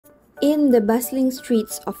In the bustling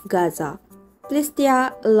streets of Gaza,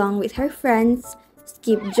 Plestia, along with her friends,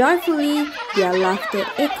 skipped joyfully, their laughter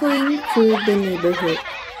echoing through the neighborhood.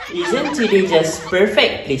 Isn't today just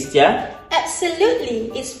perfect, Plestia? Absolutely!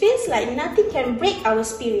 It feels like nothing can break our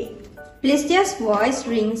spirit. Plestia's voice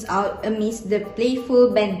rings out amidst the playful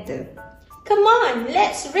banter. Come on,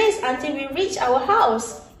 let's race until we reach our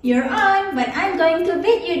house. You're on, but I'm going to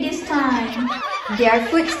beat you this time. Their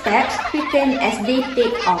footsteps quicken as they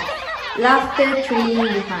take off, laughter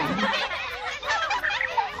trailing behind.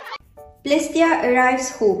 Plestia arrives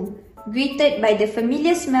home, greeted by the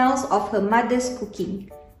familiar smells of her mother's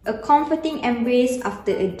cooking, a comforting embrace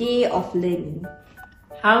after a day of learning.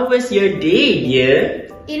 How was your day, dear?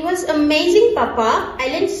 It was amazing, Papa. I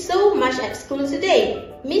learned so much at school today.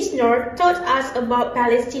 Miss Noor taught us about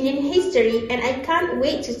Palestinian history and I can't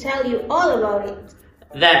wait to tell you all about it.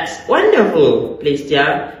 That's wonderful,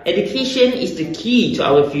 Plestia. Education is the key to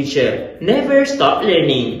our future. Never stop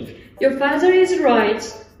learning. Your father is right.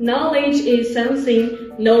 Knowledge is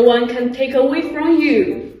something no one can take away from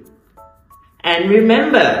you. And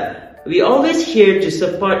remember, we're always here to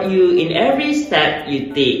support you in every step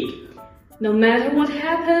you take. No matter what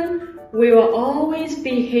happens, we will always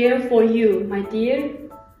be here for you, my dear.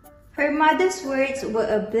 Her mother's words were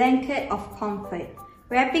a blanket of comfort,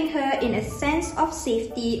 wrapping her in a sense of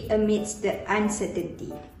safety amidst the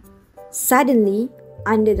uncertainty. Suddenly,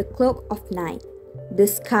 under the cloak of night, the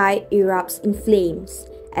sky erupts in flames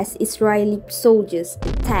as Israeli soldiers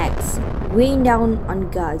attacks rain down on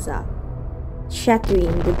Gaza,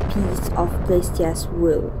 shattering the peace of Plestia's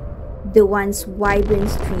world. The once vibrant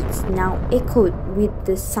streets now echoed with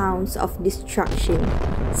the sounds of destruction,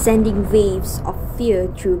 sending waves of fear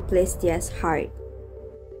through Plestia's heart.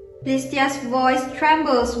 Plestia's voice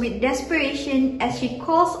trembles with desperation as she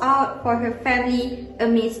calls out for her family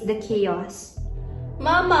amidst the chaos.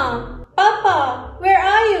 Mama! Papa! Where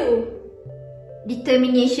are you?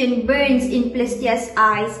 Determination burns in Plestia's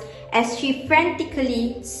eyes as she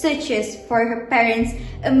frantically searches for her parents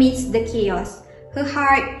amidst the chaos, her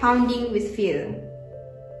heart pounding with fear.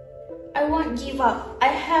 I won't give up. I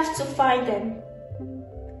have to find them.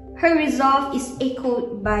 Her resolve is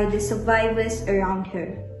echoed by the survivors around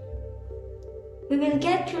her. We will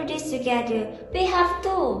get through this together. We have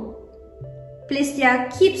to.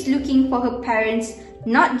 Plestia keeps looking for her parents,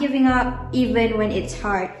 not giving up even when it's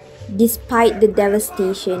hard. Despite the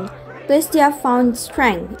devastation, Plestia found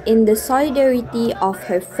strength in the solidarity of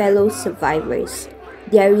her fellow survivors.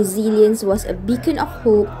 Their resilience was a beacon of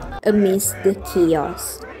hope amidst the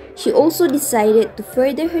chaos. She also decided to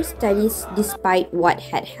further her studies despite what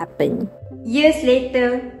had happened. Years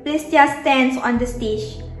later, Plestia stands on the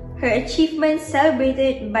stage, her achievements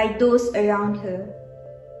celebrated by those around her.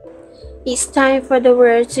 It's time for the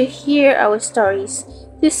world to hear our stories,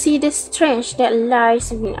 to see the strength that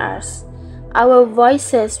lies within us. Our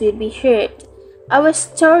voices will be heard. Our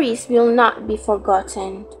stories will not be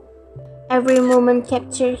forgotten. Every moment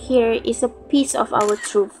captured here is a piece of our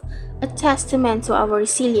truth, a testament to our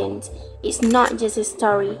resilience. It's not just a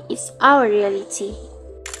story, it's our reality.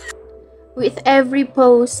 With every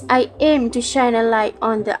post, I aim to shine a light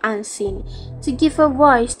on the unseen, to give a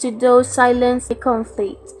voice to those silenced by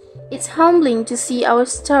conflict. It's humbling to see our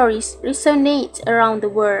stories resonate around the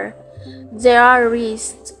world. There are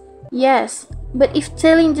risks, yes, but if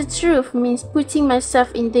telling the truth means putting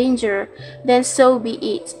myself in danger, then so be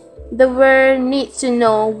it. The world needs to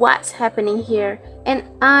know what's happening here, and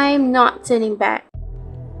I'm not turning back.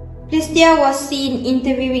 Plestia was seen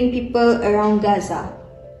interviewing people around Gaza.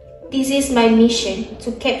 This is my mission,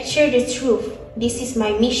 to capture the truth. This is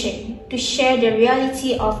my mission, to share the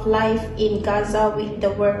reality of life in Gaza with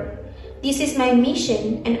the world. This is my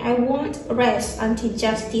mission, and I won't rest until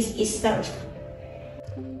justice is served.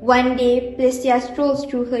 One day, Plestia strolls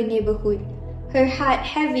through her neighborhood, her heart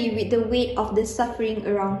heavy with the weight of the suffering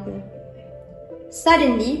around her.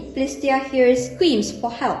 Suddenly, Plestia hears screams for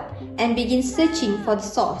help and begins searching for the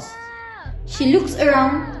source. She looks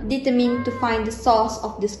around, determined to find the source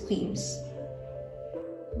of the screams.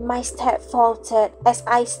 My step faltered as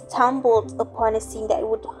I stumbled upon a scene that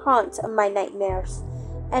would haunt my nightmares.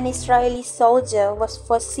 An Israeli soldier was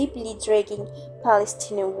forcibly dragging a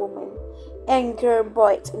Palestinian woman. Anger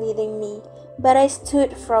boiled within me, but I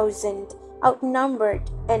stood frozen, outnumbered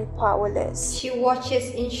and powerless. She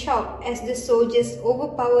watches in shock as the soldiers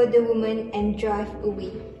overpower the woman and drive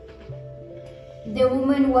away. The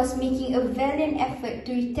woman was making a valiant effort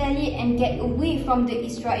to retaliate and get away from the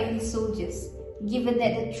Israeli soldiers. Given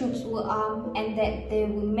that the troops were armed and that there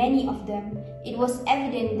were many of them, it was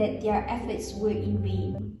evident that their efforts were in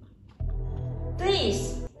vain.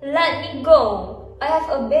 Please, let me go. I have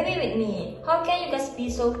a baby with me. How can you guys be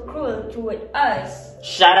so cruel toward us?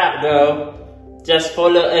 Shut up, girl. Just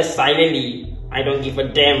follow us silently. I don't give a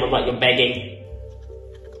damn about your begging.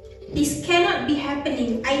 This cannot be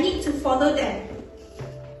happening. I need to follow them.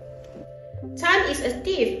 Time is a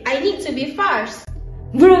thief. I need to be fast.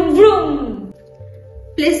 Vroom vroom!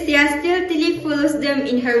 Plestia stealthily follows them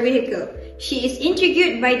in her vehicle. She is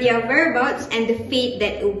intrigued by their whereabouts and the fate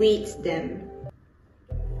that awaits them.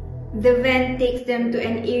 The van takes them to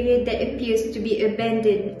an area that appears to be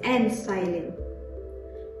abandoned and silent.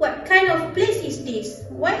 What kind of place is this?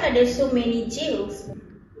 Why are there so many jails?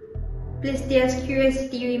 Plestia's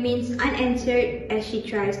curiosity remains unanswered as she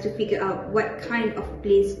tries to figure out what kind of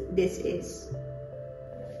place this is.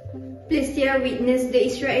 Plestia witnessed the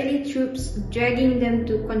Israeli troops dragging them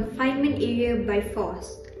to confinement area by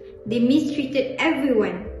force. They mistreated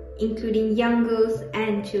everyone, including young girls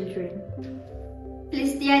and children.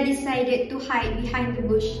 Plestia decided to hide behind the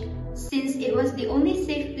bush, since it was the only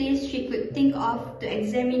safe place she could think of to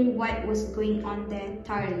examine what was going on there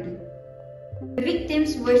thoroughly. The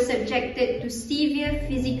victims were subjected to severe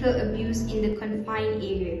physical abuse in the confined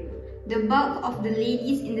area. The bulk of the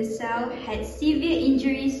ladies in the cell had severe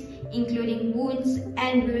injuries, including wounds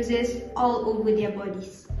and bruises all over their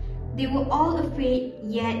bodies. They were all afraid,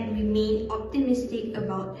 yet remained optimistic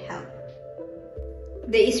about help.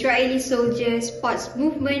 The Israeli soldier spots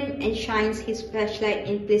movement and shines his flashlight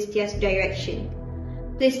in Plestia's direction.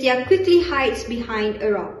 Plestia quickly hides behind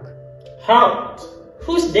a rock. Halt!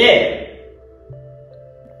 Who's there?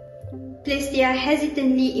 Plestia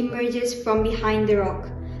hesitantly emerges from behind the rock,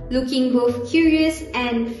 looking both curious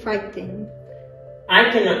and frightened.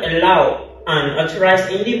 I cannot allow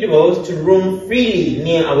unauthorized individuals to roam freely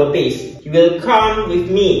near our base. You will come with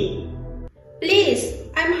me. Please,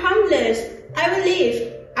 I'm harmless. I will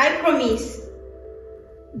leave. I promise.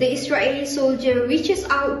 The Israeli soldier reaches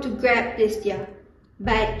out to grab Plestia,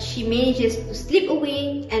 but she manages to slip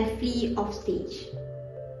away and flee off stage.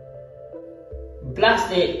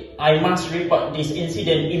 Blast it! I must report this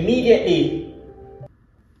incident immediately.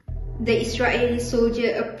 The Israeli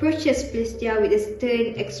soldier approaches Plestia with a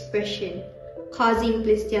stern expression, causing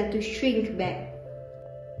Plestia to shrink back.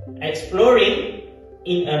 Exploring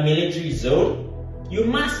in a military zone? You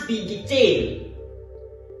must be detained.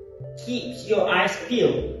 Keep your eyes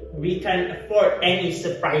peeled. We can't afford any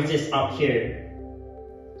surprises out here.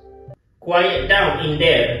 Quiet down in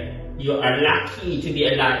there. You are lucky to be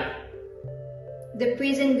alive. The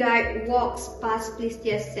prison guard walks past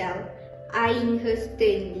Plestia's cell, eyeing her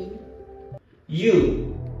sternly.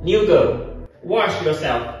 You, new girl, wash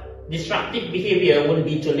yourself. Disruptive behavior won't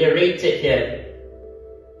be tolerated here.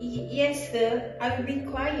 Yes, sir. I will be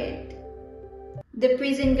quiet. The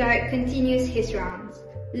prison guard continues his rounds,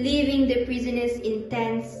 leaving the prisoners in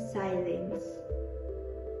tense silence.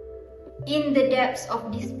 In the depths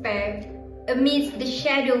of despair, amidst the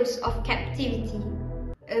shadows of captivity,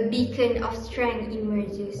 a beacon of strength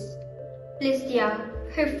emerges. Plestia,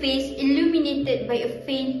 her face illuminated by a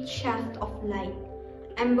faint shaft of light,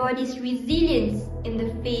 embodies resilience in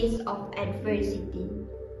the face of adversity.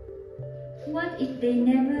 What if they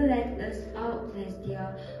never let us out,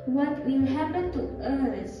 Plestia? What will happen to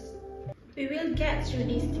us? We will get through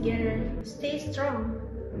this together. Stay strong.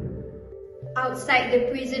 Outside the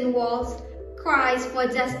prison walls, cries for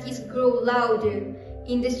justice grow louder.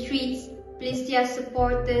 In the streets, Plestia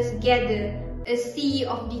supporters gather, a sea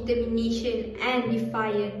of determination and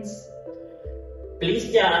defiance.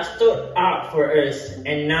 Plestia stood up for us,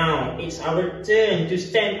 and now it's our turn to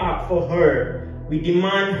stand up for her. We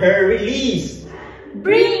demand her release.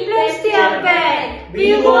 Bring Plestia back!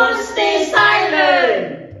 We won't stay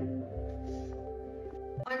silent!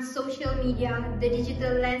 On social media, the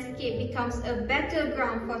digital landscape becomes a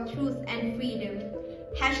battleground for truth and freedom.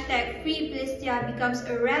 Hashtag Free Plestia becomes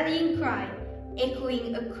a rallying cry,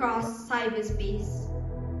 echoing across cyberspace.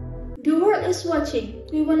 The world is watching.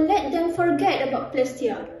 We won't let them forget about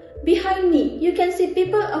Plestia. Behind me, you can see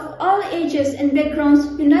people of all ages and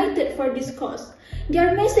backgrounds united for this cause.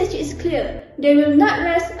 Their message is clear. They will not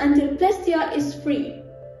rest until Plestia is free.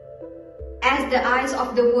 As the eyes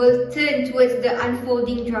of the world turn towards the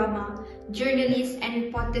unfolding drama, journalists and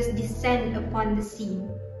reporters descend upon the scene,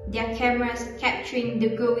 their cameras capturing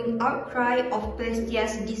the growing outcry of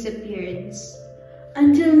Plestia's disappearance.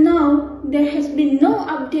 Until now, there has been no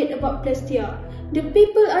update about Plestia. The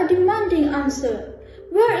people are demanding answer.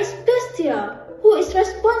 Where is Plestia? Who is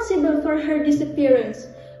responsible for her disappearance?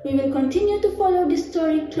 We will continue to follow this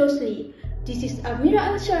story closely. This is Amira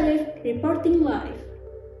Al-Sharif reporting live.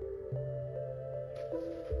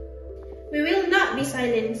 We will not be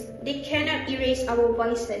silenced. They cannot erase our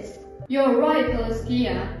voices. You're right,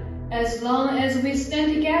 Plestia. As long as we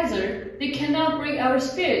stand together, they cannot break our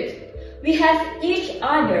spirit. We have each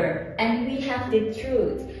other, and we have the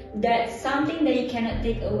truth. That's something that you cannot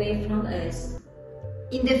take away from us.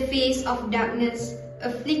 In the face of darkness,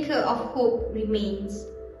 a flicker of hope remains.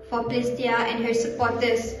 For Plestia and her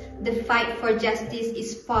supporters, the fight for justice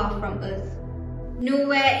is far from Earth.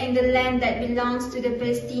 Nowhere in the land that belongs to the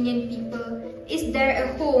Palestinian people is there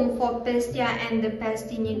a home for Plestia and the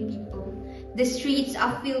Palestinian people. The streets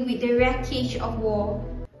are filled with the wreckage of war.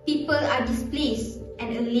 People are displaced,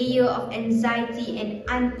 and a layer of anxiety and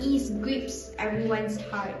unease grips everyone's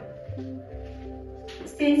heart.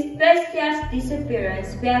 Since Plestia's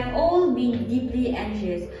disappearance, we have all been deeply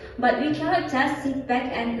anxious, but we cannot just sit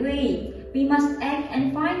back and wait. We must act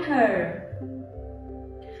and find her.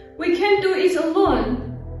 We can't do it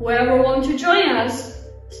alone. Whoever wants to join us,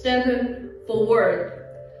 step forward.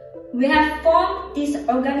 We have formed this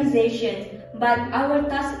organization, but our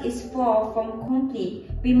task is far from complete.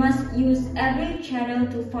 We must use every channel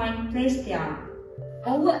to find Plestia.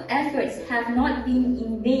 Our efforts have not been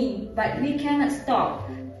in vain, but we cannot stop.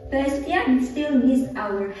 Plestia still needs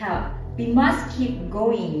our help. We must keep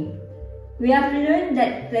going. We have learned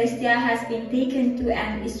that Plestia has been taken to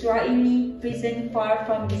an Israeli prison far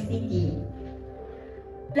from the city.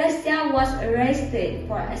 Plestia was arrested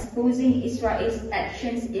for exposing Israel's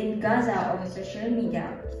actions in Gaza on social media.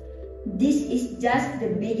 This is just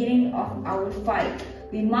the beginning of our fight.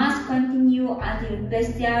 We must continue until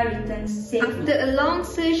Plestia returns safely. After a long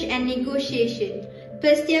search and negotiation,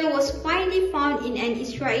 Plestia was finally found in an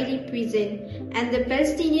Israeli prison, and the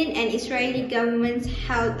Palestinian and Israeli governments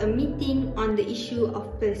held a meeting on the issue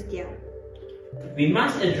of Plestia. We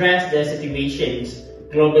must address the situations.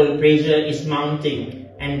 Global pressure is mounting,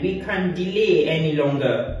 and we can't delay any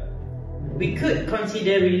longer. We could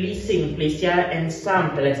consider releasing Plestia and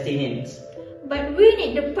some Palestinians. But we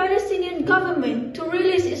need the Palestinian government to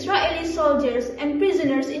release Israeli soldiers and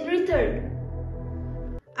prisoners in return.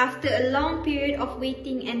 After a long period of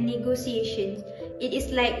waiting and negotiations, it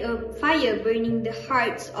is like a fire burning the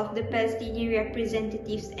hearts of the Palestinian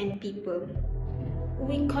representatives and people.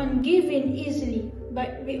 We can't give in easily,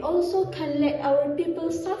 but we also can't let our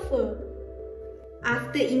people suffer.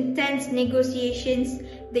 After intense negotiations,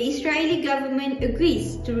 the Israeli government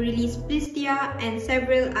agrees to release Plestia and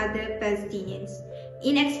several other Palestinians.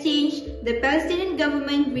 In exchange, the Palestinian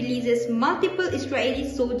government releases multiple Israeli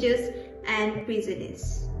soldiers and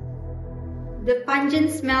prisoners. The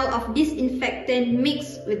pungent smell of disinfectant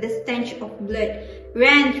mixed with the stench of blood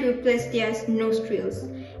ran through Plestia's nostrils,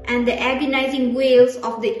 and the agonizing wails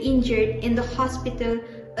of the injured in the hospital,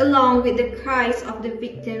 along with the cries of the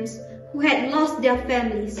victims who had lost their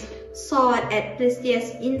families, sawed at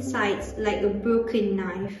Plestia's insides like a broken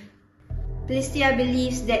knife. Plestia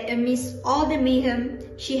believes that amidst all the mayhem,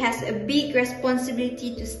 she has a big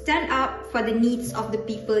responsibility to stand up for the needs of the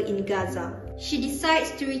people in Gaza. She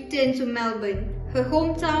decides to return to Melbourne, her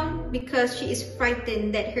hometown, because she is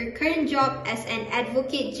frightened that her current job as an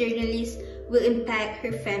advocate journalist will impact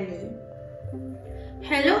her family.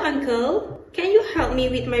 Hello, Uncle. Can you help me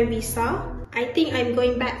with my visa? I think I'm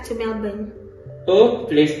going back to Melbourne. Oh,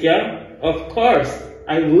 Plestia, of course,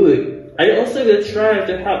 I would. I also will try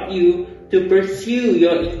to help you to pursue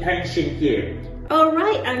your intention here.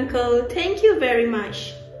 Alright, Uncle. Thank you very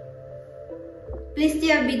much.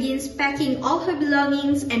 Plestia begins packing all her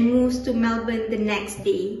belongings and moves to Melbourne the next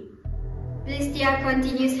day. Plestia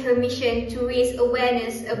continues her mission to raise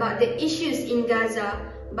awareness about the issues in Gaza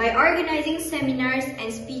by organizing seminars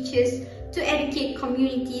and speeches to educate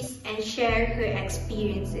communities and share her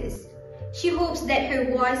experiences. She hopes that her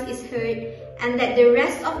voice is heard and that the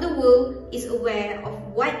rest of the world is aware of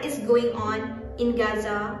what is going on in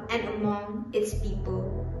Gaza and among its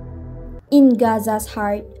people. In Gaza's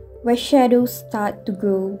heart, where shadows start to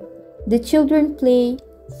grow, the children play,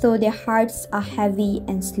 though their hearts are heavy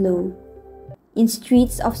and slow. In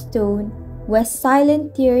streets of stone, where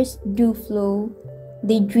silent tears do flow,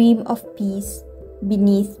 they dream of peace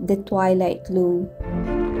beneath the twilight glow.